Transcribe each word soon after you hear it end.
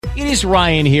It is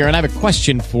Ryan here, and I have a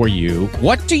question for you.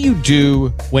 What do you do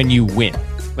when you win?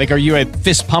 Like, are you a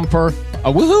fist pumper,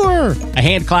 a woohooer, a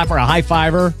hand clapper, a high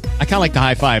fiver? I kind of like the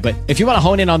high five, but if you want to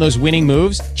hone in on those winning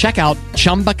moves, check out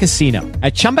Chumba Casino.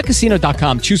 At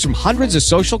ChumbaCasino.com, choose from hundreds of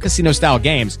social casino-style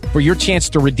games for your chance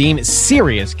to redeem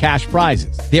serious cash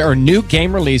prizes. There are new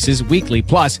game releases weekly,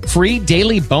 plus free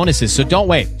daily bonuses. So don't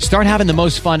wait. Start having the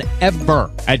most fun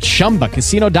ever at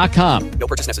ChumbaCasino.com. No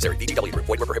purchase necessary. VGW. Void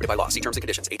where prohibited by law. See terms and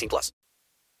conditions. 18+.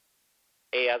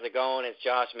 Hey, how's it going? It's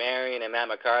Josh Marion and Matt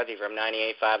McCarthy from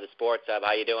 98.5 The Sports Hub.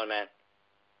 How you doing, man?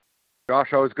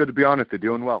 Josh, always good to be on it. They're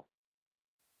doing well.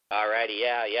 Alrighty,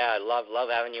 yeah. Love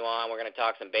having you on. We're gonna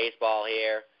talk some baseball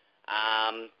here.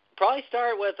 Probably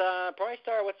start with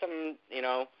some,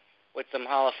 with some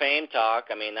Hall of Fame talk.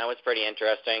 I mean, that was pretty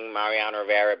interesting. Marion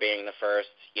Rivera being the first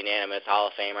unanimous Hall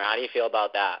of Famer. How do you feel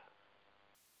about that?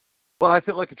 Well, I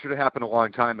feel like it should have happened a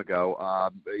long time ago.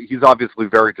 He's obviously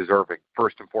very deserving,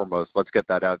 first and foremost. Let's get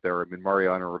that out there. I mean,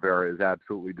 Mariano Rivera is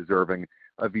absolutely deserving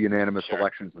of the unanimous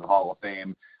selections in the Hall of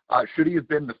Fame. Should he have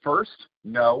been the first?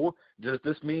 No. Does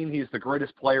this mean he's the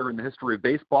greatest player in the history of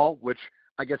baseball, which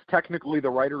I guess technically the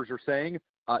writers are saying?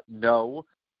 No.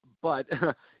 But,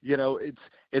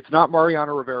 it's not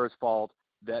Mariano Rivera's fault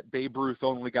that Babe Ruth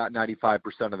only got 95%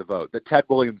 of the vote, that Ted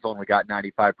Williams only got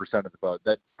 95% of the vote,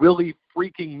 that Willie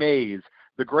freaking Mays,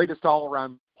 the greatest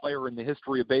all-around player in the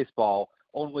history of baseball,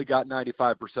 only got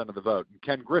 95% of the vote. And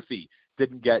Ken Griffey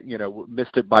didn't get,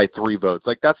 missed it by 3 votes.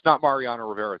 Like, that's not Mariano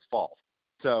Rivera's fault.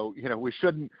 So, we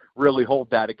shouldn't really hold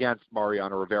that against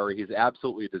Mariano Rivera. He's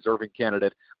absolutely a deserving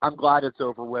candidate. I'm glad it's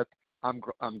over with. I'm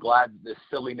glad this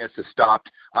silliness has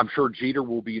stopped. I'm sure Jeter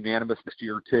will be unanimous this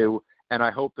year, too. And I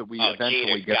hope that we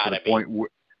eventually get to the point where,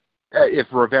 if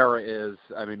Rivera is,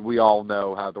 I mean, we all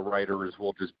know how the writers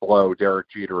will just blow Derek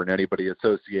Jeter and anybody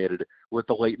associated with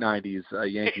the late '90s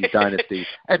Yankees dynasty.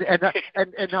 And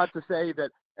not to say that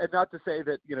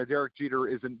Derek Jeter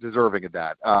isn't deserving of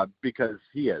that, because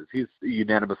he is. He's a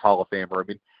unanimous Hall of Famer. I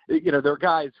mean, there are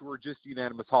guys who are just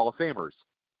unanimous Hall of Famers.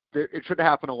 It should have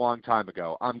happened a long time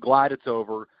ago. I'm glad it's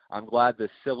over. I'm glad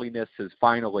this silliness has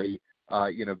finally.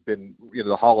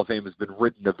 The Hall of Fame has been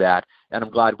ridden of that, and I'm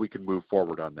glad we can move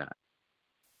forward on that.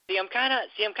 I'm kind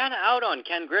of out on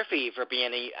Ken Griffey for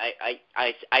being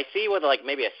I see with like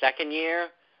maybe a second year,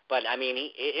 but I mean,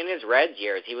 in his Reds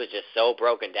years, he was just so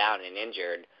broken down and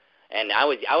injured, and I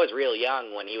was real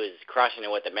young when he was crushing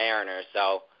it with the Mariners,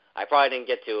 so I probably didn't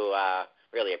get to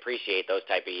really appreciate those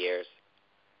type of years.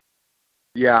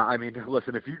 Yeah, I mean,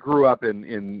 listen, if you grew up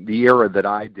in the era that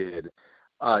I did.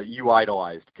 You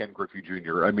idolized Ken Griffey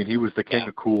Jr. I mean, he was the king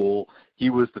of cool.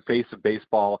 He was the face of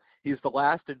baseball. He's the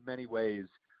last, in many ways,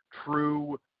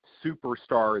 true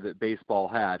superstar that baseball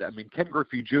had. I mean, Ken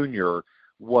Griffey Jr.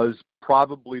 was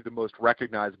probably the most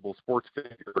recognizable sports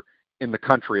figure in the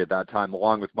country at that time,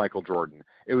 along with Michael Jordan.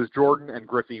 It was Jordan and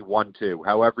Griffey 1-2,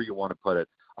 however you want to put it.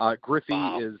 Griffey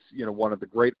is, one of the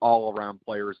great all-around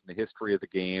players in the history of the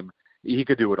game. He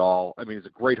could do it all. I mean, he's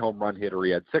a great home run hitter.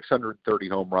 He had 630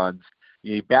 home runs.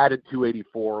 He batted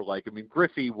 .284.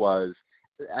 Griffey was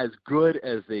as good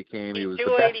as they came. He was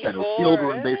the best center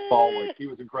fielder in baseball. He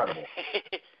was incredible.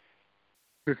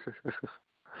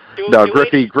 No,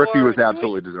 Griffey was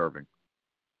absolutely deserving.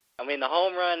 I mean, the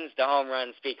home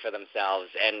runs speak for themselves,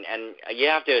 and you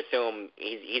have to assume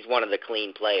he's one of the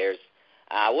clean players.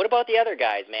 What about the other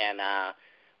guys, man?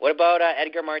 What about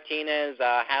Edgar Martinez,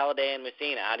 Halladay, and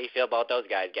Messina? How do you feel about those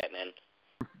guys getting in?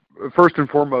 First and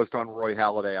foremost, on Roy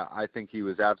Halladay, I think he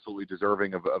was absolutely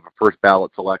deserving of a first ballot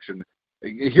selection.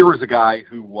 Here was a guy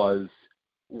who was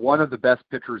one of the best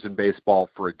pitchers in baseball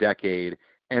for a decade,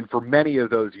 and for many of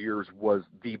those years was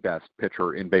the best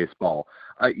pitcher in baseball.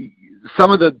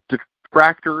 Some of the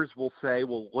detractors will say,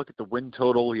 well, look at the win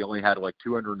total. He only had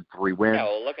 203 wins. Yeah,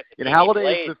 well, look at the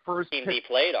team he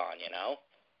played on,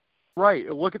 Right.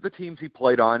 Look at the teams he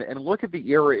played on, and look at the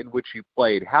era in which he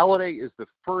played. Halladay is the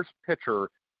first pitcher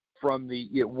from the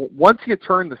once he had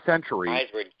turned the century. Guys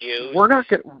were huge. We're not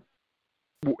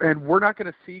going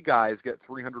to see guys get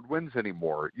 300 wins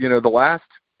anymore. The last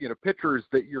pitchers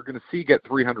that you're going to see get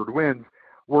 300 wins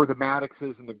were the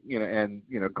Maddoxes and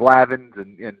the Glavins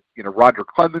and Roger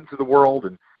Clemens of the world,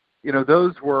 and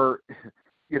those were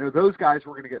those guys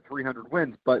were going to get 300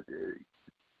 wins, but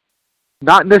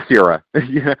not in this era.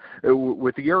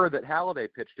 With the era that Halladay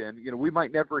pitched in, we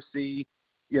might never see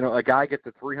a guy get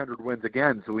to 300 wins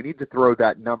again. So we need to throw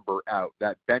that number out,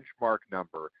 that benchmark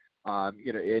number.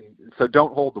 So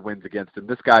don't hold the wins against him.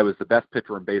 This guy was the best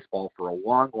pitcher in baseball for a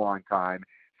long, long time.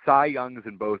 Cy Youngs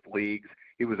in both leagues.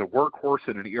 He was a workhorse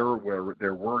in an era where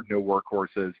there were no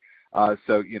workhorses.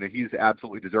 So, he's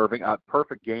absolutely deserving.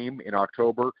 Perfect game in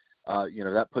October.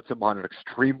 That puts him on an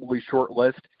extremely short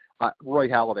list. Roy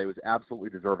Halladay was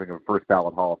absolutely deserving of a first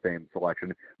ballot Hall of Fame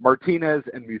selection. Martinez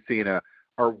and Mussina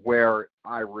are where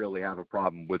I really have a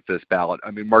problem with this ballot. I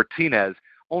mean, Martinez,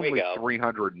 only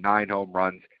 309 home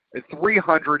runs.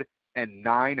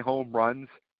 309 home runs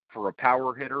for a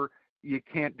power hitter. You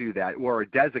can't do that, or a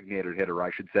designated hitter, I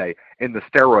should say, in the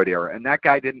steroid era. And that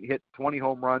guy didn't hit 20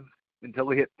 home runs until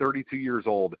he hit 32 years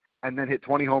old, and then hit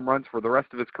 20 home runs for the rest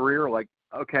of his career. Like,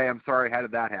 okay, I'm sorry, how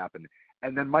did that happen?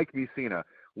 And then Mike Mussina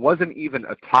wasn't even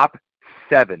a top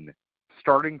 7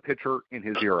 starting pitcher in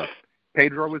his era.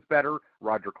 Pedro was better,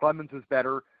 Roger Clemens was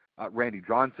better, Randy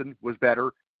Johnson was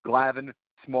better, Glavine,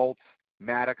 Smoltz,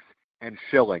 Maddox, and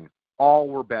Schilling all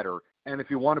were better. And if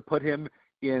you want to put him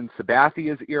in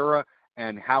Sabathia's era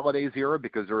and Halladay's era,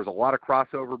 because there was a lot of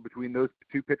crossover between those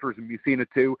two pitchers and Mussina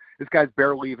too, this guy's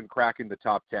barely even cracking the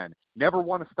top 10. Never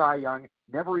won a Cy Young,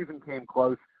 never even came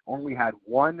close, only had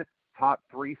one top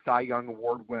 3 Cy Young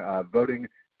Award voting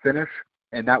finish,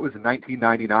 and that was in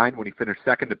 1999 when he finished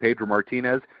second to Pedro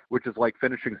Martinez, which is like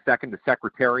finishing second to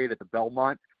Secretariat at the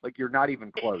Belmont. Like, you're not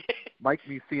even close. Mike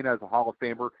Mussina is a Hall of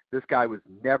Famer. This guy was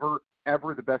never,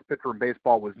 ever the best pitcher in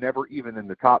baseball, was never even in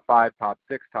the top 5, top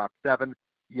 6, top 7.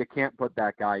 You can't put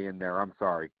that guy in there. I'm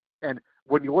sorry. And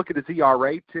when you look at his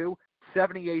ERA, too,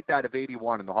 78th out of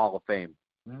 81 in the Hall of Fame.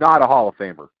 Not a Hall of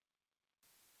Famer.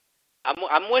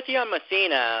 I'm with you on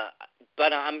Mussina,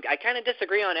 but I kind of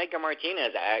disagree on Edgar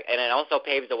Martinez, and it also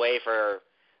paves the way for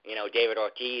David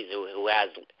Ortiz, who has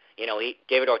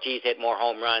David Ortiz hit more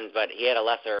home runs, but he had a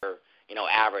lesser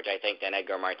average, I think, than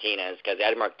Edgar Martinez, because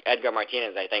Edgar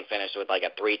Martinez, I think, finished with like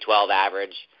a 312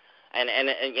 average, and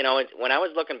when I was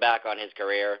looking back on his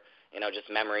career, just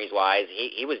memories wise,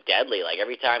 he was deadly. Like,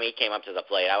 every time he came up to the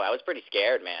plate, I was pretty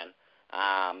scared, man.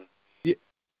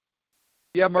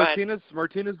 Yeah, Martinez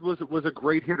was a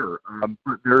great hitter.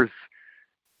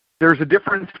 There's a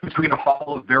difference between a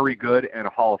Hall of Very Good and a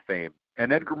Hall of Fame.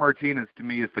 And Edgar Martinez, to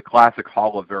me, is the classic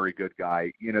Hall of Very Good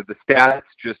guy. The stats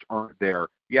just aren't there.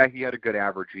 Yeah, he had a good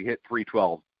average. He hit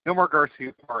 312. Nomar Garcia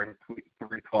hit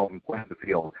 312 and played the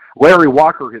field. Larry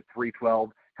Walker hit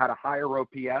 312, had a higher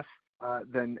OPS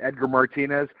than Edgar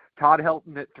Martinez. Todd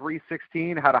Helton hit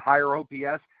 316, had a higher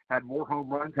OPS, had more home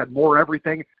runs, had more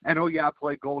everything, and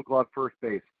played Gold Glove first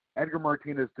base. Edgar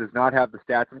Martinez does not have the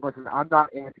stats. And listen, I'm not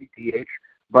anti-DH,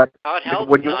 but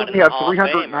when you only have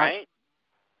 309, right?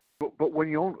 But when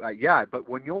you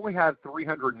only have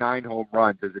 309 home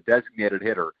runs as a designated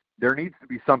hitter, there needs to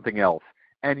be something else.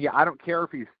 And I don't care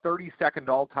if he's 32nd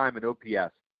all time in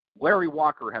OPS. Larry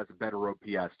Walker has a better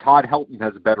OPS. Todd Helton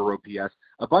has a better OPS.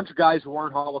 A bunch of guys who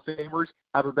aren't Hall of Famers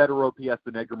have a better OPS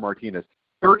than Edgar Martinez.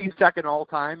 32nd all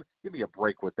time. Give me a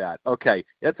break with that. Okay,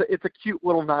 it's a cute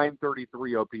little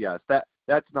 933 OPS.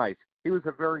 That's nice. He was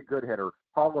a very good hitter.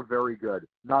 Hall of Very Good,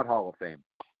 not Hall of Fame.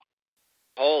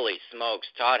 Holy smokes,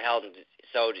 Todd Helton.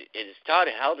 So is Todd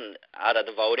Helton out of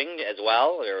the voting as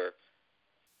well, or?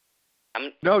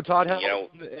 No, Todd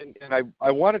Helton, and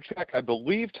I want to check. I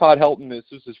believe Todd Helton, this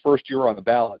is his first year on the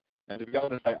ballot. And to be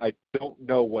honest, I don't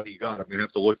know what he got. I'm going to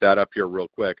have to look that up here real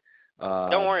quick.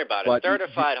 Don't worry about it.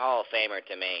 Certified Hall of Famer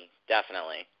to me,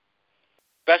 definitely.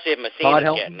 Especially if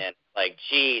Mussina's getting in. Like,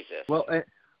 Jesus. Well,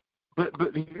 but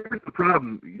here's the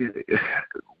problem.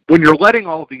 When you're letting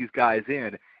all these guys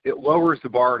in, it lowers the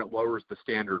bar and it lowers the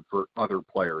standard for other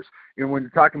players. When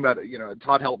you're talking about,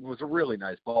 Todd Helton was a really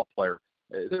nice ball player.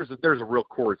 There's a real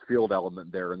Coors Field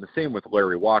element there, and the same with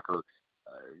Larry Walker.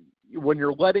 When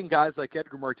you're letting guys like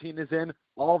Edgar Martinez in,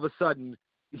 all of a sudden,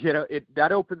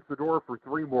 that opens the door for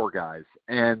 3 more guys,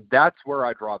 and that's where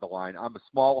I draw the line. I'm a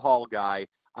small hall guy.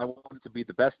 I want it to be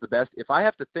the best of the best. If I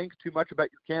have to think too much about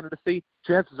your candidacy,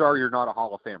 chances are you're not a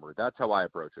Hall of Famer. That's how I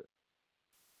approach it.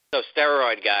 So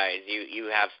steroid guys,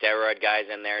 you have steroid guys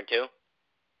in there too?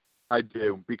 I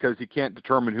do, because you can't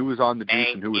determine who is on the juice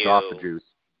and who is off the juice.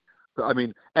 So, I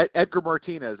mean, Edgar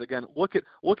Martinez, again, look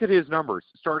at his numbers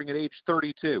starting at age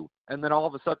 32, and then all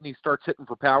of a sudden he starts hitting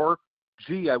for power.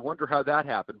 Gee, I wonder how that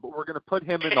happened. But we're going to put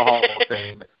him in the Hall of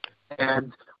Fame,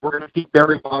 and we're going to keep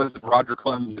Barry Bonds and Roger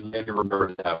Clemens and Manny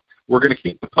Ramirez out. We're going to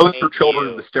keep the poster children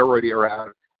of the steroid era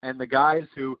out, and the guys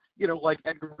who, like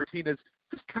Edgar Martinez,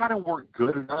 just kind of weren't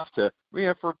good enough to,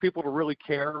 for people to really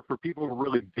care, for people to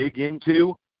really dig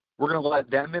into. We're going to let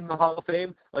them in the Hall of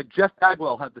Fame. Like Jeff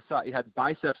Bagwell had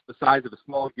biceps the size of a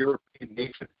small European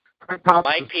nation. Frank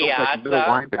Thomas was built like a middle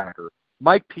linebacker.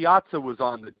 Mike Piazza was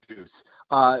on the juice.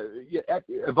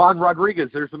 Ivan Rodriguez,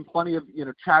 there's been plenty of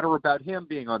chatter about him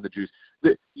being on the juice.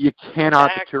 You cannot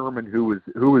determine who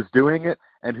was doing it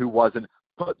and who wasn't.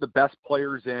 put the best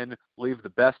players in, leave the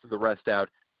best of the rest out.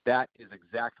 That is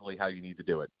exactly how you need to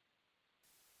do it.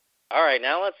 All right,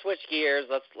 now let's switch gears.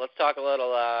 Let's talk a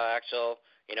little actual,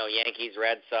 Yankees,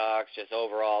 Red Sox, just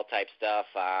overall type stuff.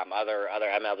 Other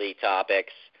MLB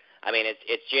topics. I mean,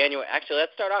 it's January. Actually,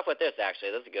 let's start off with this.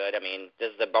 Actually, this is good. I mean,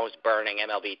 this is the most burning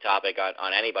MLB topic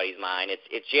on anybody's mind.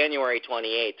 It's January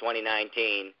 28th,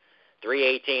 2019,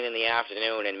 3:18 in the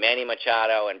afternoon, and Manny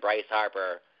Machado and Bryce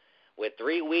Harper, with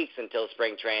 3 weeks until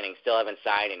spring training, still haven't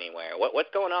signed anywhere. What's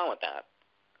going on with that?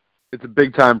 It's a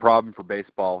big-time problem for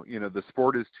baseball. The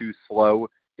sport is too slow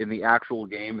in the actual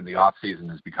game, and the off-season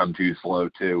has become too slow,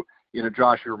 too.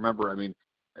 Josh, you remember, I mean,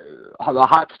 the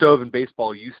hot stove in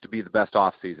baseball used to be the best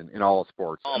off-season in all of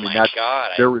sports. Oh, I mean, my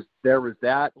God. There was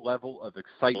that level of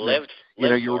excitement.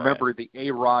 You remember the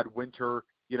A-Rod winter.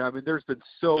 I mean, there's been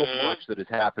so much that has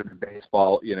happened in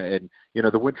baseball, and,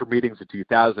 the winter meetings of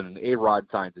 2000, and A-Rod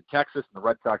signs in Texas, and the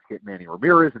Red Sox get Manny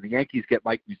Ramirez, and the Yankees get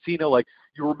Mike Mussina. Like,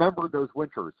 you remember those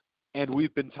winters. And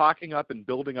we've been talking up and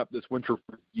building up this winter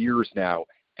for years now,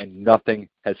 and nothing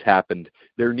has happened.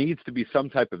 There needs to be some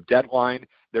type of deadline.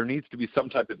 There needs to be some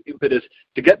type of impetus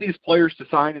to get these players to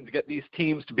sign and to get these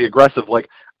teams to be aggressive. Like,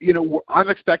 I'm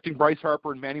expecting Bryce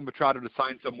Harper and Manny Machado to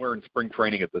sign somewhere in spring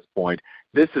training at this point.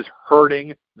 This is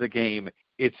hurting the game.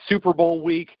 It's Super Bowl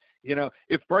week.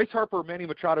 If Bryce Harper or Manny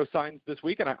Machado signs this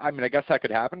week, and I guess that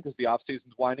could happen because the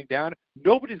offseason's winding down,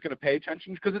 nobody's going to pay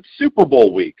attention because it's Super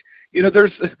Bowl week.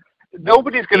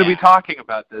 Nobody's going to be talking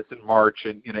about this in March,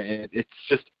 and it's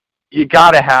just, you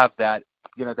got to have that,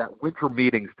 that winter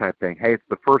meetings type thing. Hey, it's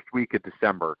the first week of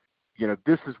December.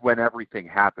 This is when everything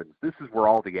happens. This is where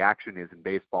all the action is in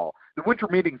baseball. The winter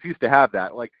meetings used to have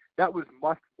that. Like, that was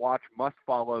must watch, must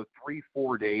follow,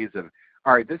 3-4 days of,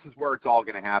 all right, this is where it's all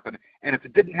going to happen. And if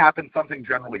it didn't happen, something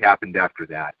generally happened after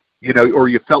that. Or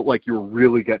you felt like you were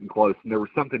really getting close, and there was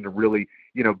something to really,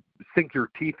 sink your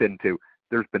teeth into.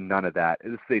 There's been none of that.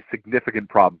 It's a significant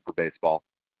problem for baseball.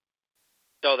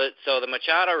 So the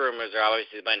Machado rumors are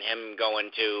obviously been him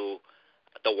going to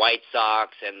the White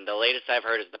Sox, and the latest I've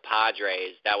heard is the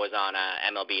Padres. That was on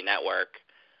MLB Network.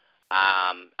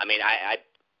 I mean,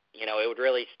 it would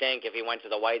really stink if he went to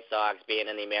the White Sox, being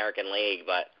in the American League,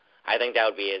 but I think that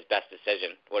would be his best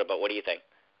decision. What do you think?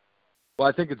 Well,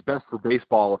 I think it's best for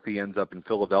baseball if he ends up in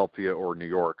Philadelphia or New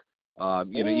York.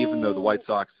 Even though the White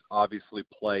Sox obviously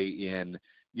play in,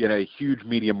 a huge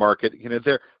media market,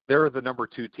 they're the number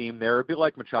 2 team there. It'd be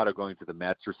like Machado going to the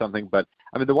Mets or something. But,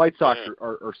 I mean, the White Sox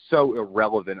are so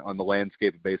irrelevant on the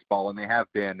landscape of baseball, and they have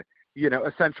been,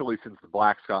 essentially since the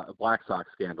Black Sox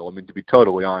scandal. I mean, to be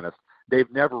totally honest,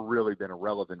 they've never really been a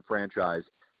relevant franchise.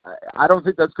 I don't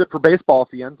think that's good for baseball if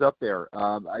he ends up there.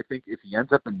 I think if he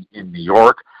ends up in New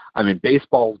York, I mean,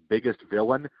 baseball's biggest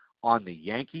villain on the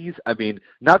Yankees. I mean,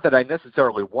 not that I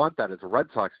necessarily want that as a Red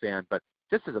Sox fan, but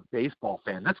just as a baseball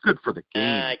fan, that's good for the game.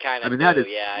 I kind of do.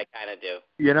 I kind of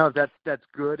do. That's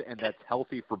good, and that's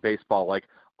healthy for baseball. Like,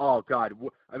 oh, God.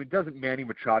 I mean, doesn't Manny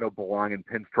Machado belong in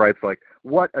pinstripes? Like,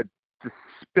 what a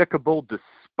despicable,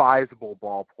 despisable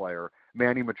ball player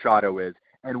Manny Machado is.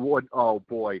 And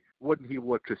wouldn't he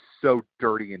look just so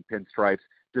dirty in pinstripes?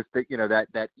 Just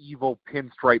that evil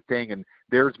pinstripe thing, and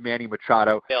there's Manny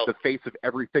Machado, the face of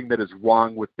everything that is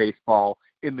wrong with baseball,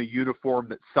 in the uniform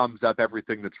that sums up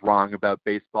everything that's wrong about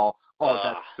baseball. Oh,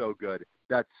 that's so good.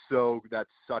 That's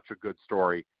such a good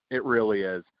story. It really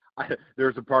is.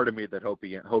 There's a part of me that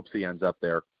hopes he ends up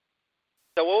there.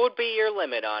 So what would be your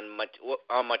limit on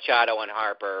Machado and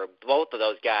Harper, both of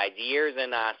those guys, years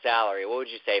and salary? What would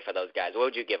you say for those guys? What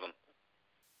would you give them?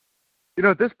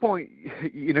 At this point,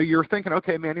 you're thinking,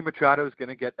 okay, Manny Machado is going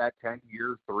to get that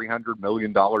 10-year, $300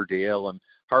 million deal, and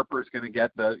Harper's going to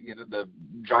get the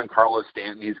Giancarlo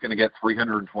Stanton. He's going to get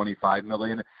 $325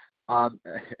 million.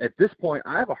 At this point,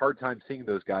 I have a hard time seeing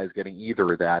those guys getting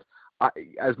either of that.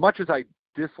 As much as I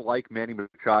dislike Manny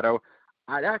Machado,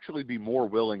 I'd actually be more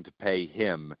willing to pay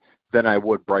him than I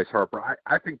would Bryce Harper.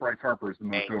 I think Bryce Harper is the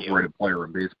most overrated player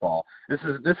in baseball. This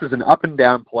is an up and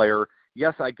down player.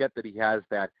 Yes, I get that he has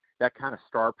that kind of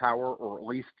star power, or at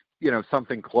least,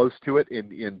 something close to it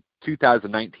in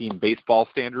 2019 baseball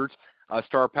standards,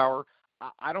 star power.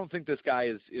 I don't think this guy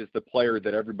is the player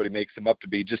that everybody makes him up to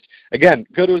be. Just, again,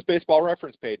 go to his baseball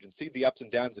reference page and see the ups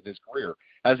and downs in his career.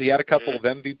 Has he had a couple of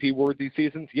MVP-worthy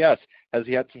seasons? Yes. Has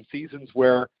he had some seasons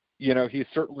where, he's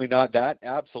certainly not that?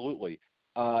 Absolutely.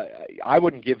 I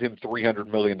wouldn't give him $300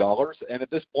 million, and at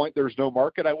this point, there's no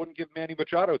market. I wouldn't give Manny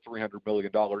Machado $300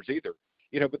 million either.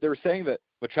 But they're saying that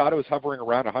Machado is hovering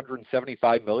around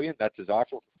 $175 million. That's his offer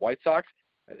from White Sox.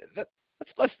 That's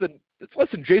less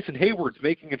than Jason Hayward's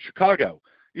making in Chicago.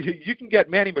 You can get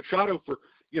Manny Machado for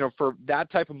for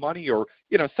that type of money, or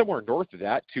somewhere north of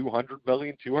that, $200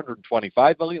 million,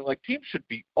 $225 million, like teams should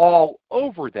be all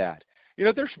over that.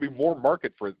 There should be more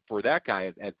market for that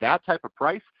guy at that type of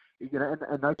price. And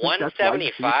I think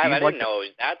 175. I didn't know it was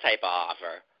that type of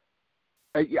offer.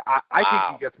 Yeah, I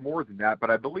think he gets more than that, but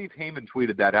I believe Heyman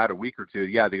tweeted that out a week or two.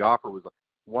 Yeah, the offer was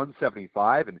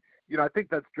 175, and I think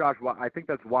that's Josh. I think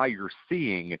that's why you're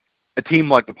seeing a team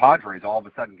like the Padres all of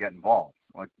a sudden get involved.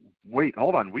 Like, wait,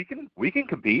 hold on, we can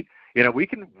compete. We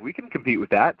can compete with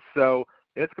that. So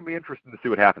it's going to be interesting to see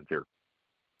what happens here.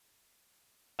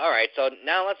 All right, so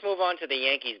now let's move on to the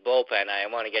Yankees bullpen. I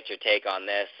want to get your take on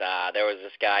this. There was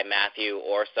this guy, Matthew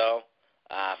Orso,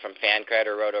 from FanCred,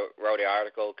 wrote an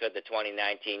article, could the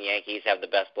 2019 Yankees have the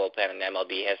best bullpen in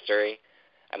MLB history?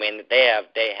 I mean, they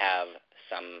have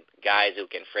some guys who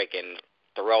can freaking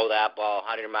throw that ball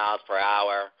 100 miles per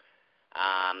hour.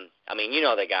 I mean,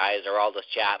 the guys, Aroldis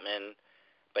Chapman,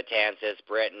 Betances,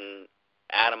 Britton,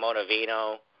 Adam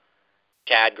Ottavino,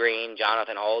 Chad Green,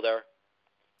 Jonathan Holder.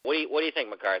 What do you think,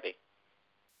 McCarthy?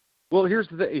 Well, here's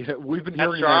the thing. We've been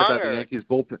hearing about the Yankees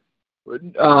bullpen.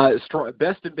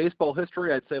 Best in baseball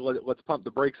history, I'd say let's pump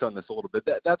the brakes on this a little bit.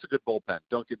 That's a good bullpen.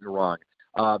 Don't get me wrong.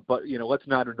 But, let's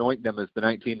not anoint them as the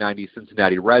 1990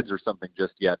 Cincinnati Reds or something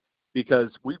just yet,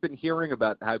 because we've been hearing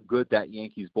about how good that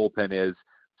Yankees bullpen is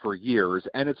for years.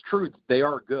 And it's true, they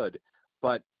are good.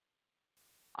 But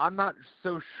I'm not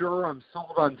so sure I'm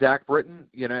sold on Zach Britton,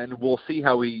 and we'll see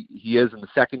how he is in the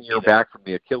second year back from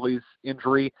the Achilles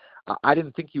injury. I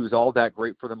didn't think he was all that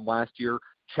great for them last year.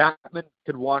 Chapman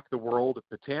can walk the world.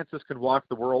 Betances can walk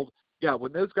the world. Yeah,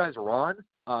 when those guys are on,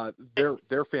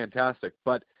 they're fantastic.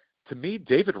 But to me,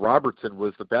 David Robertson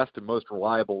was the best and most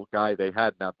reliable guy they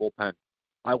had in that bullpen.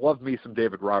 I love me some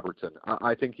David Robertson.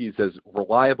 I think he's as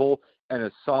reliable and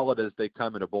as solid as they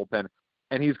come in a bullpen,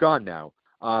 and he's gone now.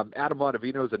 Adam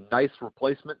Ottavino is a nice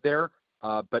replacement there,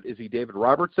 but is he David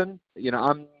Robertson?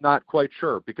 I'm not quite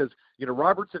sure, because,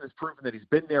 Robertson has proven that he's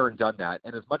been there and done that.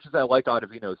 And as much as I like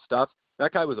Ottavino's stuff,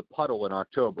 that guy was a puddle in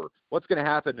October. What's going to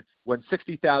happen when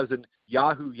 60,000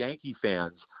 Yahoo Yankee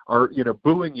fans are,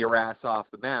 booing your ass off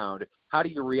the mound? How do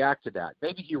you react to that?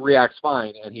 Maybe he reacts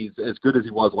fine and he's as good as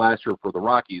he was last year for the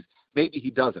Rockies. Maybe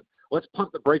he doesn't. Let's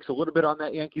pump the brakes a little bit on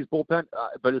that Yankees bullpen,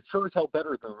 but it's sure as hell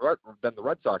better than the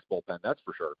Red Sox bullpen, that's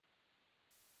for sure.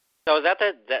 So is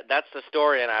that's the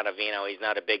story in Ottavino. He's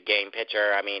not a big game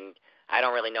pitcher. I mean, I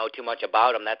don't really know too much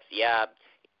about him. That's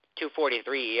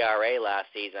 2.43 ERA last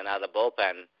season out of the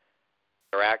bullpen.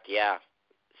 Correct? Yeah.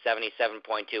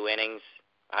 77.2 innings,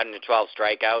 112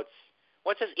 strikeouts.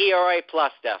 What's his ERA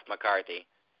plus, Steph McCarthy?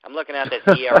 I'm looking at this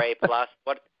ERA plus.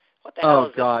 What the hell is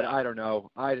this? Oh God, I don't know.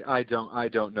 I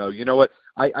don't know. You know what?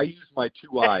 I use my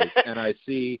two eyes and I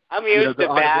see. I'm used to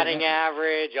batting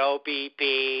average,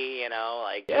 OBP.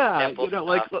 Simple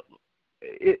stuff.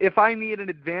 If I need an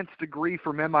advanced degree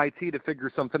from MIT to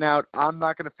figure something out, I'm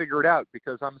not going to figure it out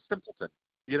because I'm a simpleton.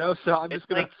 So I'm just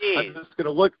going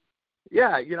to look.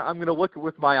 Yeah, I'm going to look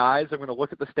with my eyes. I'm going to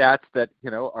look at the stats that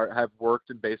have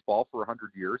worked in baseball for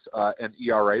 100 years, and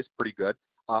ERA is pretty good.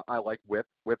 I like WHIP.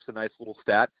 WHIP's a nice little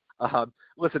stat.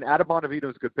 Listen, Adam Ottavino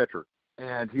is a good pitcher,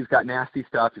 and he's got nasty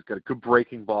stuff. He's got a good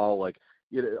breaking ball.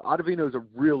 Ottavino is a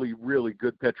really, really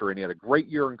good pitcher, and he had a great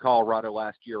year in Colorado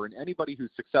last year. And anybody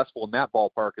who's successful in that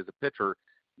ballpark as a pitcher,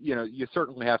 you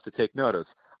certainly have to take notice.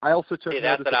 I also took notice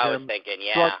that's what I was thinking.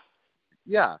 Yeah.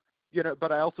 Yeah.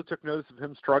 But I also took notice of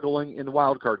him struggling in the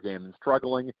wild card game and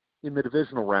struggling in the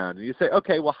divisional round. And you say,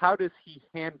 okay, well, how does he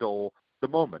handle the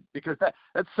moment? Because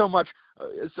that's so much,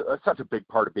 it's such a big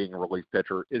part of being a relief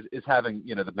pitcher is having,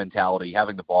 the mentality,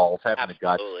 having the balls, having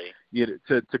Absolutely. the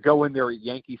guts. To go in there at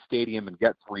Yankee Stadium and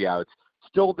get 3 outs,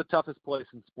 still the toughest place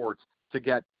in sports to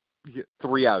get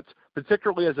 3 outs,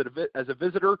 particularly as a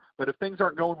visitor. But if things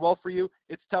aren't going well for you,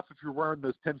 it's tough if you're wearing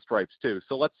those pinstripes too.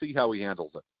 So let's see how he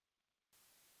handles it.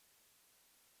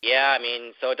 Yeah, I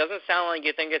mean, so it doesn't sound like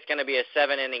you think it's going to be a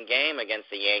 7-inning game against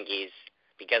the Yankees,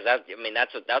 because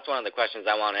that's one of the questions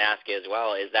I want to ask you as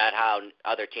well. Is that how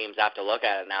other teams have to look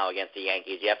at it now against the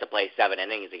Yankees? You have to play 7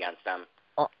 innings against them.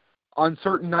 On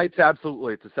certain nights,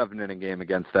 absolutely, it's a 7-inning game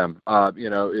against them.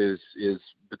 Is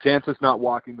Betances not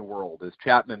walking the world? Is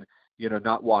Chapman,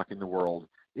 not walking the world?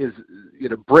 Is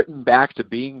Britton back to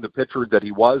being the pitcher that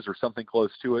he was, or something close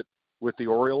to it with the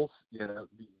Orioles?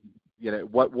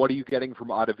 What are you getting from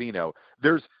Ottavino?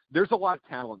 There's a lot of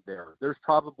talent there. There's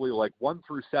probably 1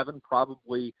 through 7,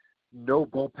 probably no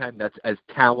bullpen that's as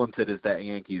talented as that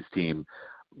Yankees team.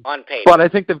 On paper. But I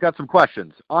think they've got some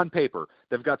questions. On paper,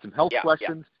 they've got some health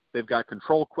questions. Yeah. They've got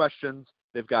control questions.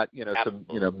 They've got some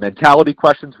Absolutely. mentality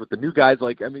questions with the new guys.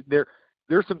 They're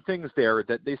there's some things there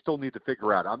that they still need to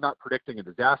figure out. I'm not predicting a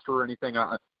disaster or anything.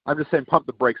 I'm just saying pump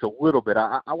the brakes a little bit.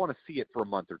 I want to see it for a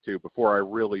month or two before I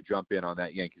really jump in on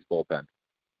that Yankees bullpen.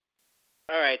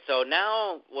 All right, so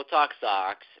now we'll talk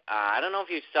Sox. I don't know if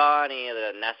you saw any of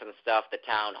the NESN stuff, the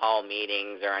town hall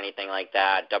meetings or anything like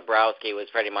that. Dombrowski was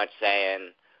pretty much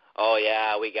saying, oh,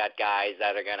 yeah, we got guys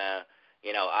that are going to,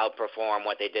 outperform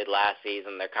what they did last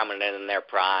season. They're coming in their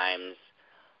primes.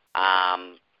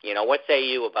 What say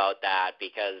you about that?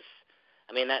 Because,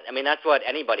 that's what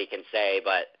anybody can say,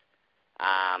 but,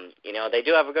 they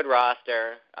do have a good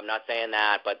roster. I'm not saying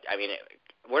that, but,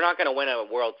 we're not going to win a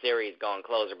World Series going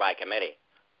closer by committee.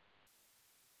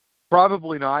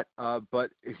 Probably not,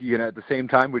 but at the same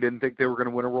time, we didn't think they were going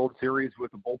to win a World Series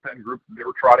with the bullpen group they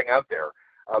were trotting out there.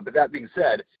 But that being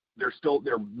said,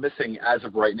 they're missing, as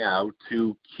of right now,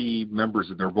 two key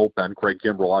members of their bullpen. Craig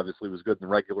Kimbrell obviously was good in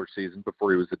the regular season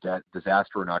before he was a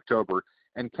disaster in October,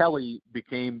 and Kelly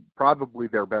became probably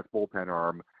their best bullpen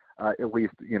arm, at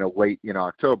least late in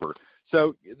October.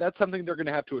 So that's something they're going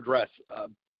to have to address.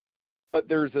 But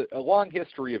there's a long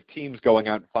history of teams going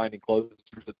out and finding closers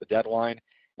at the deadline,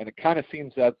 and it kind of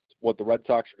seems that's what the Red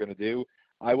Sox are going to do.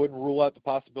 I wouldn't rule out the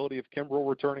possibility of Kimbrell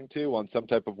returning on some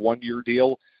type of one-year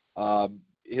deal.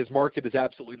 His market is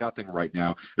absolutely nothing right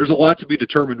now. There's a lot to be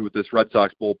determined with this Red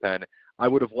Sox bullpen. I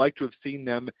would have liked to have seen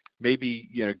them maybe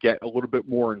get a little bit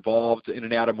more involved in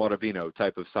an Adam Ottavino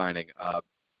type of signing.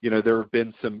 There have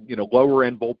been some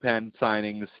lower-end bullpen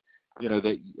signings. You're not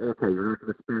going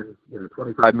to spend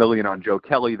 $25 million on Joe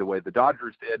Kelly the way the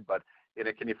Dodgers did, but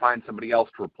can you find somebody else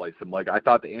to replace him? Like, I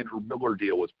thought the Andrew Miller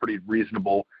deal was pretty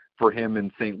reasonable for him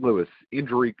in St. Louis.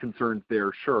 Injury concerns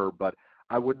there, sure, but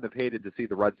I wouldn't have hated to see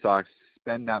the Red Sox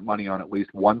spend that money on at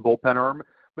least one bullpen arm.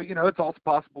 But, it's also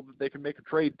possible that they can make a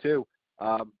trade, too.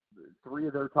 Three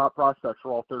of their top prospects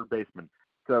are all third basemen.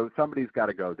 So somebody's got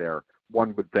to go there,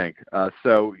 one would think.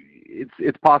 So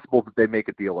it's possible that they make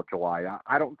a deal in July.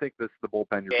 I don't think this is the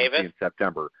bullpen you're going to see in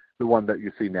September, the one that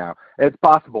you see now. It's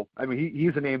possible.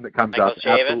 He's a name that comes up.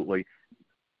 Chavis? Absolutely.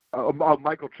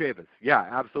 Michael Chavis. Yeah,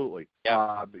 absolutely.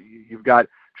 Yeah. You've got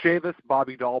Chavis,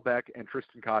 Bobby Dahlbeck, and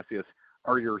Tristan Casillas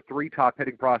are your three top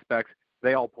hitting prospects.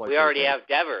 They all play. We already have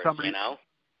Devers,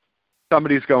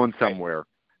 Somebody's going somewhere.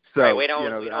 So right, we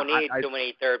don't need too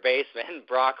many third basemen.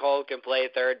 Brock Holt can play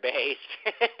third base.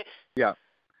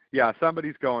 Yeah,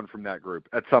 somebody's going from that group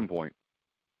at some point.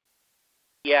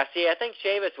 Yeah, see, I think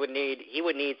Chavis would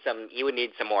need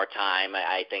some more time.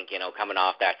 I think coming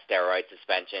off that steroid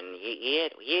suspension, he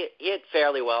hit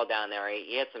fairly well down there.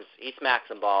 He smacked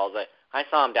some balls. I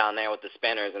saw him down there with the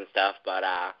spinners and stuff. But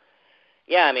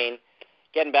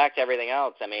getting back to everything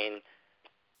else, I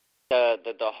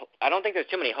don't think there's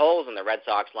too many holes in the Red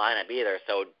Sox lineup either.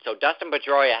 So Dustin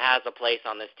Pedroia has a place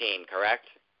on this team, correct?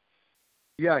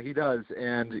 Yeah, he does.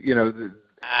 And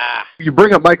you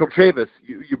bring up Michael Chavis.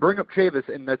 You bring up Chavis,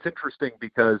 and that's interesting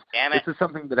because this is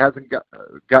something that hasn't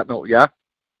gotten old. Yeah.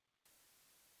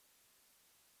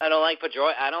 I don't like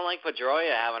Pedroia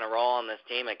having a role on this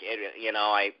team.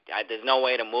 There's no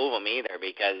way to move him either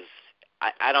because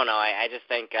I don't know. I just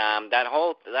think that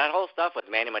whole stuff with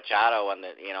Manny Machado and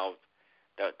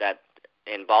that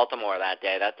in Baltimore that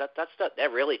day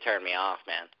that really turned me off,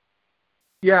 man.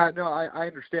 Yeah, no, I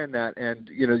understand that, and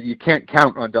you can't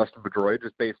count on Dustin Pedroia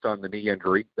just based on the knee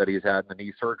injury that he's had and the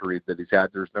knee surgery that he's had.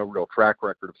 There's no real track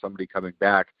record of somebody coming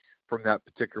back from that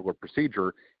particular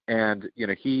procedure, and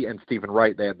he and Stephen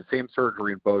Wright, they had the same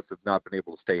surgery and both have not been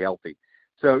able to stay healthy.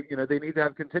 So they need to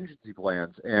have contingency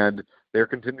plans, and their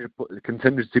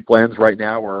contingency plans right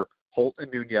now are Holt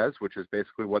and Nunez, which is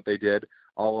basically what they did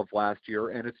all of last year.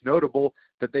 And it's notable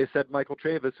that they said Michael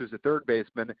Chavis, who's a third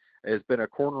baseman, has been a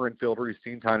corner infielder. He's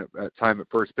seen time at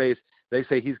first base. They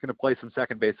say he's going to play some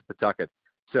second base at Pawtucket.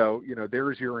 So,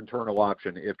 there's your internal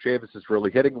option. If Chavis is really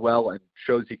hitting well and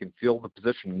shows he can field the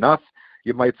position enough,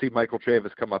 you might see Michael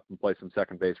Chavis come up and play some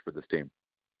second base for this team.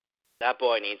 That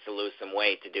boy needs to lose some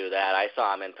weight to do that. I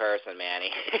saw him in person, man.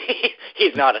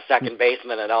 He's not a second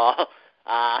baseman at all.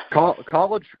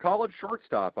 College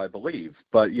shortstop, I believe.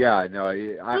 But yeah, no,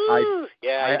 he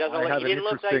didn't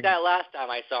look like that last time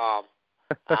I saw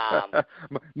him.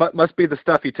 Must be the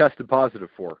stuff he tested positive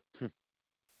for.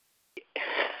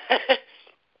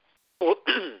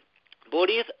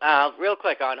 Booties, real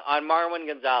quick on Marwin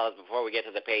Gonzalez before we get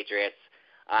to the Patriots.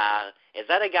 Is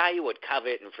that a guy you would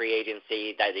covet in free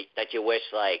agency that you wish,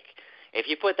 like, if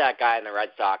you put that guy in the Red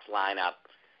Sox lineup,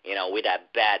 we'd have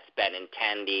Betts,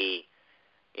 Benintendi,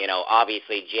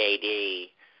 obviously JD,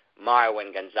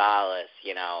 Marwin Gonzalez,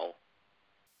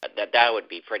 that would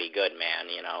be pretty good, man,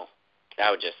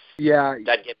 That would just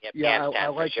that'd give me a pants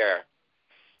tent for sure.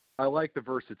 I like the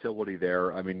versatility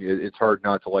there. I mean, it's hard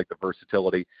not to like the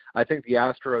versatility. I think the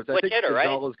Astros. I think hitter,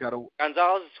 Gonzalez right? got a.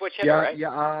 Gonzalez is a switch hitter,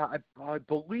 right? I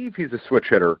believe he's a switch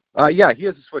hitter. Yeah, he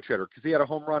is a switch hitter because he had a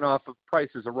home run off of Price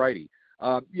as a righty.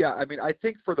 Yeah, I mean, I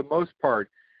think for the most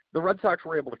part, the Red Sox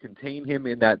were able to contain him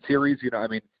in that series. You know, I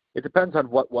mean, it depends on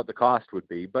what the cost would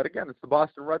be. But again, it's the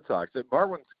Boston Red Sox. And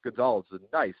Marwin Gonzalez is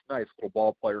a nice little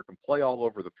ball player, can play all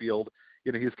over the field.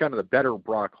 You know, he's kind of the better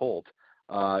Brock Holt.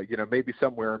 You know, maybe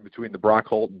somewhere in between the Brock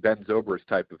Holt and Ben Zobrist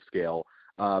type of scale.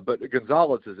 But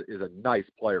Gonzalez is a nice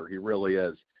player. He really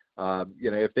is.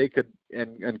 You know, if they could,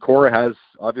 and Cora has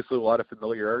obviously a lot of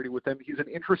familiarity with him. He's an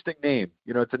interesting name.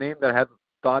 You know, it's a name that I haven't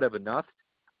thought of enough,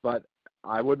 but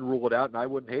I wouldn't rule it out, and I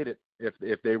wouldn't hate it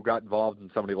if they got involved in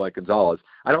somebody like Gonzalez.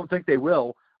 I don't think they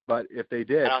will, but if they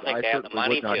did, I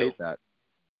certainly would not hate that.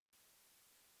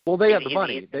 Well, they have the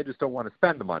money. They just don't want to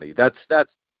spend the money. That's the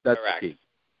key.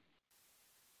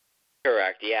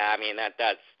 Correct. Yeah, I mean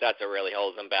that's what really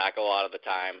holds them back a lot of the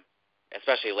time,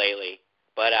 especially lately.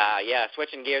 But yeah,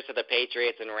 switching gears to the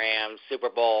Patriots and Rams Super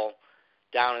Bowl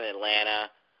down in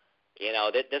Atlanta. You know,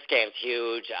 this game's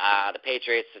huge. The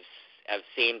Patriots have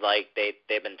seemed like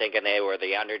they've been thinking they were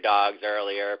the underdogs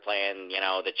earlier, playing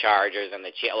the Chargers and the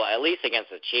Chiefs. Well, at least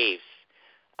against the Chiefs.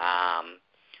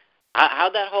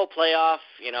 How'd that whole playoff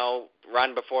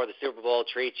run before the Super Bowl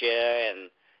treat you, and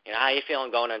how are you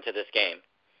feeling going into this game?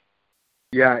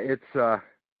 Yeah, it's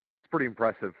pretty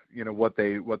impressive, what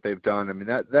they've done. I mean,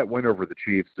 that win over the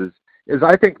Chiefs is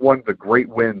I think one of the great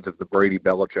wins of the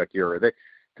Brady-Belichick era.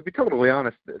 To be totally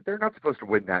honest, they're not supposed to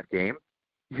win that game.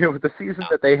 With the season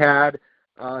that they had,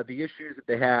 the issues that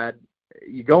they had,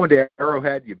 you go into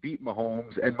Arrowhead, you beat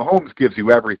Mahomes, and Mahomes gives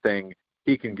you everything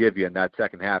he can give you in that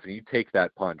second half, and you take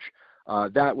that punch.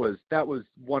 That was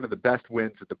one of the best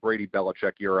wins of the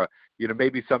Brady-Belichick era.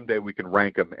 Maybe someday we can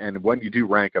rank them, and when you do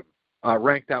rank them,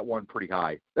 rank that one pretty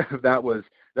high. That was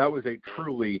a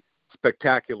truly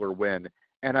spectacular win.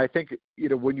 And I think,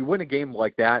 when you win a game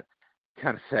like that,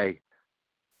 kind of say,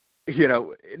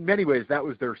 in many ways, that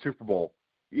was their Super Bowl.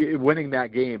 Winning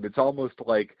that game, it's almost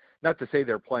like, not to say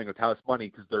they're playing with house money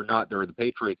because they're not, they're the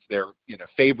Patriots, they're,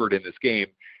 favored in this game.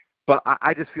 But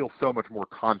I just feel so much more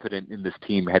confident in this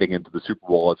team heading into the Super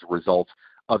Bowl as a result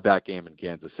of that game in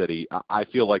Kansas City. I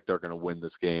feel like they're going to win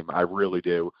this game. I really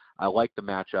do. I like the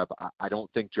matchup. I don't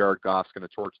think Jared Goff's going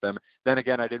to torch them. Then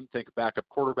again, I didn't think a backup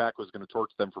quarterback was going to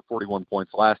torch them for 41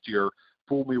 points last year.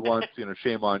 Fool me once,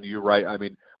 shame on you, right? I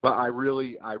mean, but I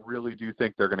really do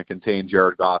think they're going to contain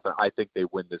Jared Goff, and I think they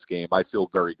win this game. I feel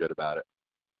very good about it.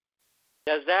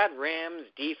 Does that Rams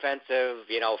defensive,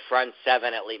 front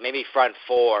seven at least, maybe front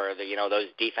four, those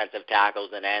defensive tackles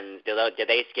and ends, do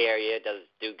they scare you?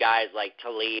 Do guys like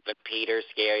Talib and Peters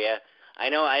scare you? I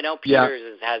know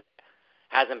Peters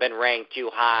hasn't been ranked too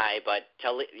high, but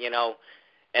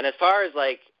and as far as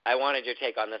I wanted your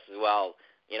take on this as well.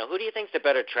 Who do you think's the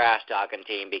better trash talking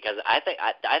team? Because I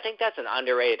think that's an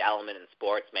underrated element in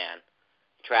sports, man.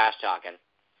 Trash talking.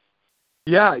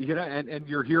 Yeah, and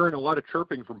you're hearing a lot of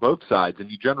chirping from both sides,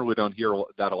 and you generally don't hear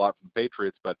that a lot from the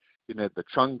Patriots. But the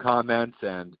Chung comments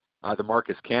and the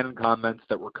Marcus Cannon comments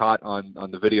that were caught on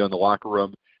the video in the locker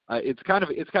room, it's kind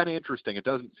of interesting. It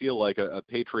doesn't feel like a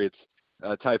Patriots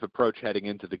type approach heading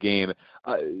into the game.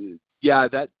 Yeah,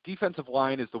 that defensive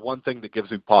line is the one thing that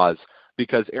gives me pause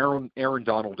because Aaron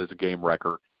Donald is a game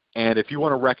wrecker. And if you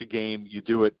want to wreck a game, you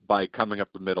do it by coming up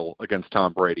the middle against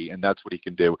Tom Brady, and that's what he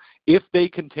can do. If they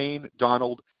contain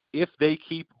Donald, if they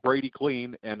keep Brady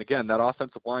clean, and again, that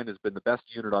offensive line has been the best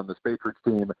unit on this Patriots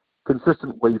team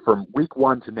consistently from week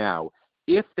one to now.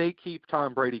 If they keep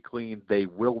Tom Brady clean, they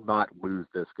will not lose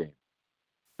this game.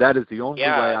 That is the only way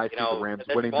I see the Rams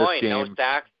winning this game.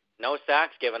 No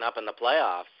sacks given up in the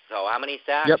playoffs. So how many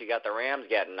sacks you got the Rams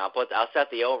getting? I'll set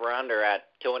the over/under at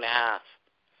 2.5.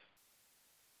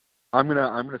 I'm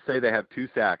gonna say they have 2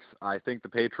 sacks. I think the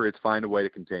Patriots find a way to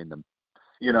contain them.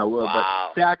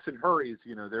 Wow. But sacks and hurries,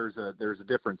 there's a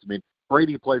difference. I mean,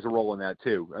 Brady plays a role in that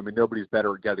too. I mean, nobody's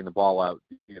better at getting the ball out,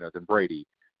 than Brady.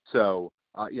 So,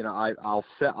 I'll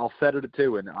set it at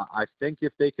 2, and I think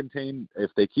if they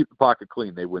keep the pocket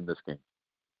clean, they win this game.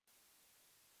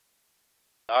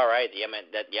 All right.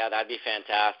 Yeah, that'd be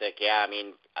fantastic. Yeah, I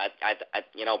mean,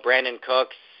 Brandon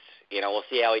Cooks. We'll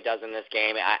see how he does in this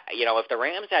game. If the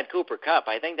Rams had Cooper Kupp,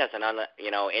 I think that's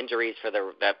injuries for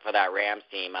that Rams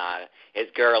team. Is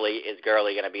Gurley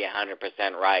going to be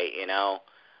 100% right?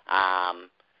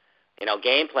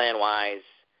 Game plan wise,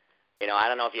 I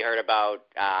don't know if you heard about.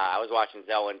 I was watching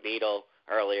Zoe and Beadle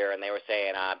earlier, and they were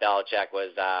saying Belichick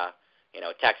was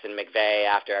texting McVay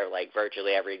after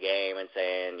virtually every game and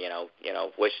saying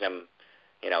wishing him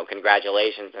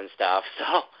congratulations and stuff.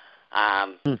 So.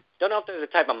 Don't know if there's a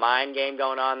type of mind game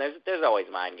going on. There's always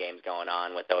mind games going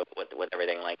on with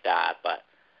everything like that. But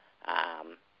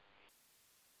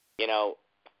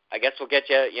I guess we'll get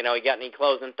you. You got any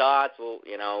closing thoughts?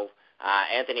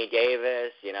 Anthony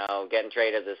Davis. Getting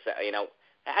traded as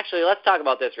Actually, let's talk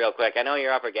about this real quick. I know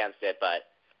you're up against it, but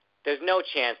there's no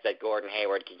chance that Gordon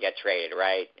Hayward can get traded,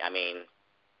 right? I mean,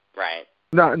 right?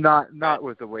 Not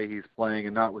with the way he's playing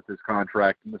and not with his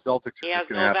contract. And the Celtics are just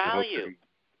going to have to hope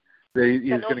that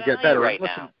he's going to get better. Right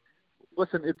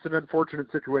listen, it's an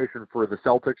unfortunate situation for the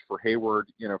Celtics, for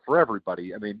Hayward, for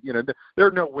everybody. I mean, there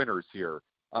are no winners here.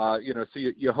 So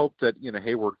you hope that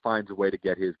Hayward finds a way to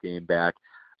get his game back.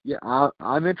 Yeah,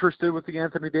 I'm interested with the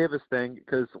Anthony Davis thing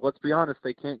because let's be honest,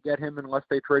 they can't get him unless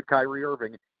they trade Kyrie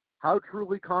Irving. How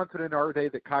truly confident are they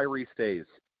that Kyrie stays?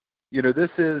 This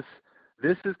is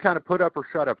kind of put up or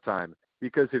shut up time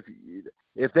because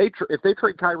if they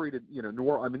trade Kyrie to New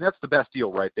Orleans, I mean that's the best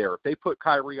deal right there. If they put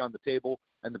Kyrie on the table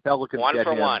and the Pelicans get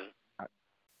him,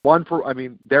 I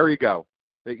mean there you go.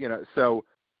 So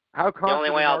how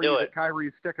confident are you that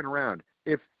Kyrie's sticking around?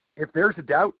 If there's a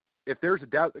doubt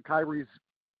that Kyrie's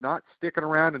not sticking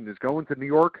around and is going to New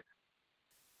York,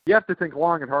 you have to think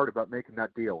long and hard about making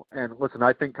that deal. And listen,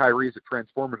 I think Kyrie is a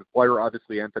transformative player.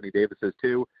 Obviously, Anthony Davis is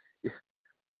too.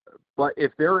 But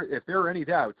if there are any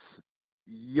doubts,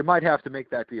 you might have to make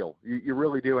that deal. You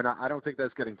really do, and I don't think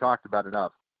that's getting talked about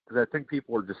enough because I think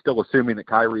people are just still assuming that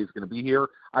Kyrie is going to be here.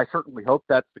 I certainly hope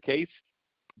that's the case.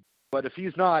 But if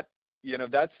he's not,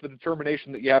 that's the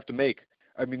determination that you have to make.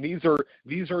 I mean, these are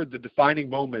the defining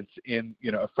moments in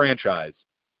a franchise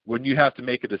when you have to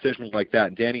make a decision like that.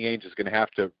 And Danny Ainge is going to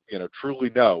have to truly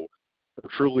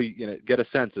get a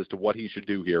sense as to what he should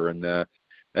do here. And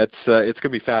it's going to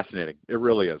be fascinating. It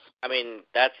really is. I mean,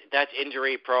 that's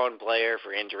injury-prone player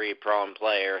for injury-prone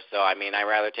player. So I mean, I'd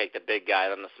rather take the big guy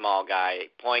than the small guy.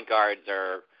 Point guards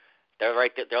they're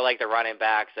like the running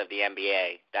backs of the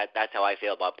NBA. That's how I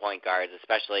feel about point guards,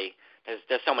 especially.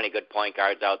 There's so many good point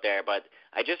guards out there. But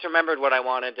I just remembered what I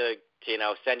wanted to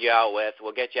send you out with.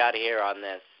 We'll get you out of here on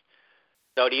this.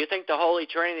 So do you think the Holy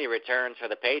Trinity returns for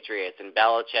the Patriots and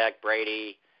Belichick,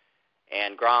 Brady,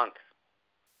 and Gronk?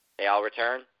 They all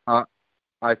return? I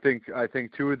think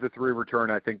two of the three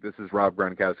return. I think this is Rob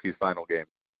Gronkowski's final game.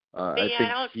 Tom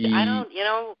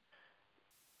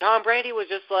Brady was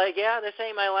just like, yeah, this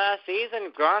ain't my last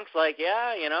season. Gronk's like,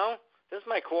 yeah, this is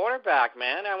my quarterback,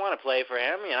 man. I want to play for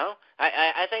him,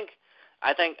 I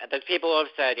think the people have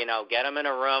said, get him in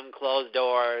a room, closed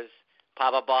doors,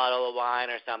 pop a bottle of wine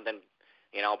or something.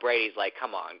 Brady's like,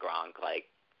 come on, Gronk, like,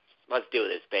 let's do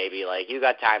this, baby. Like, you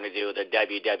got time to do the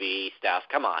WWE stuff.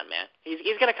 Come on, man.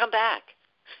 He's gonna come back.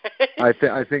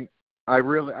 I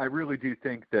really do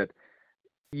think that,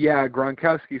 yeah,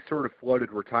 Gronkowski sort of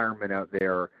floated retirement out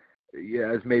there,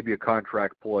 as maybe a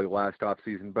contract ploy last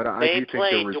offseason. But I do think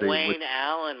there was Dwayne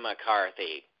Allen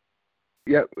McCarthy.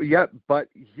 Yeah, but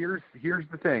here's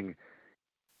the thing.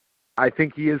 I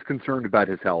think he is concerned about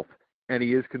his health. And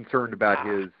he is concerned about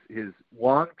his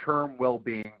long-term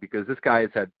well-being because this guy has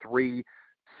had 3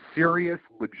 serious,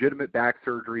 legitimate back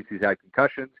surgeries. He's had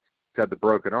concussions. He's had the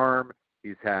broken arm.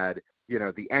 He's had,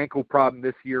 the ankle problem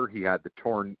this year. He had the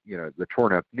torn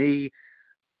up knee.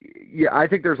 Yeah, I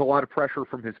think there's a lot of pressure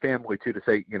from his family too to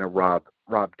say, Rob,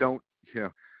 don't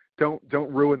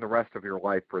ruin the rest of your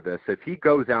life for this. If he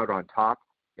goes out on top,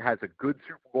 has a good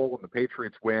Super Bowl and the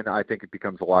Patriots win, I think it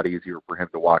becomes a lot easier for him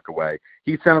to walk away.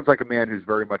 He sounds like a man who's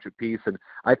very much at peace, and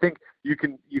I think you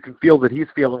can feel that he's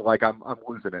feeling like I'm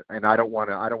losing it, and I don't want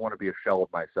to be a shell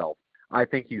of myself. I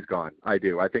think he's gone. I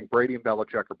do. I think Brady and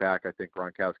Belichick are back. I think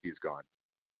Gronkowski's gone.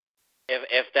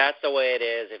 If that's the way it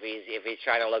is, if he's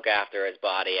trying to look after his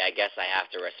body, I guess I have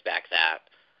to respect that.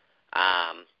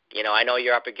 I know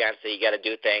you're up against it. You got to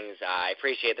do things. I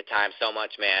appreciate the time so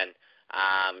much, man.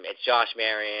 It's Josh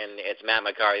Marion. It's Matt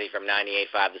McCarthy from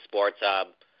 98.5 The Sports Hub.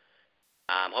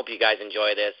 Hope you guys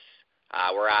enjoy this.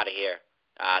 We're out of here.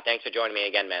 Thanks for joining me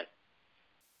again, man.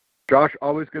 Josh,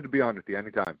 always good to be on with you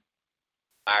anytime.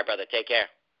 All right, brother. Take care.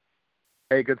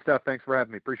 Hey, good stuff. Thanks for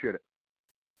having me. Appreciate it.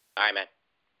 All right, man.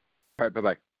 All right,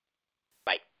 bye-bye.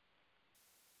 Bye.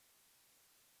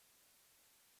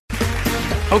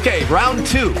 Okay, round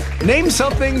 2. Name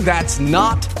something that's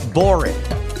not boring.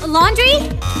 A laundry?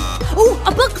 Ooh,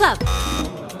 a book club.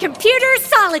 Computer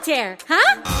solitaire,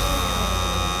 huh?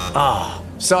 Ah,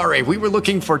 sorry, we were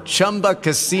looking for Chumba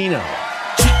Casino.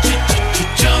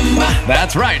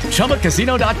 That's right,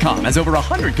 ChumbaCasino.com has over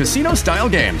 100 casino-style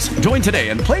games. Join today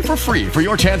and play for free for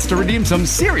your chance to redeem some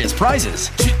serious prizes.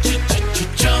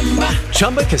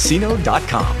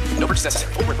 ChumbaCasino.com. No purchase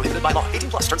necessary. Void where prohibited by law.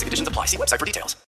 18+ terms and conditions apply. See website for details.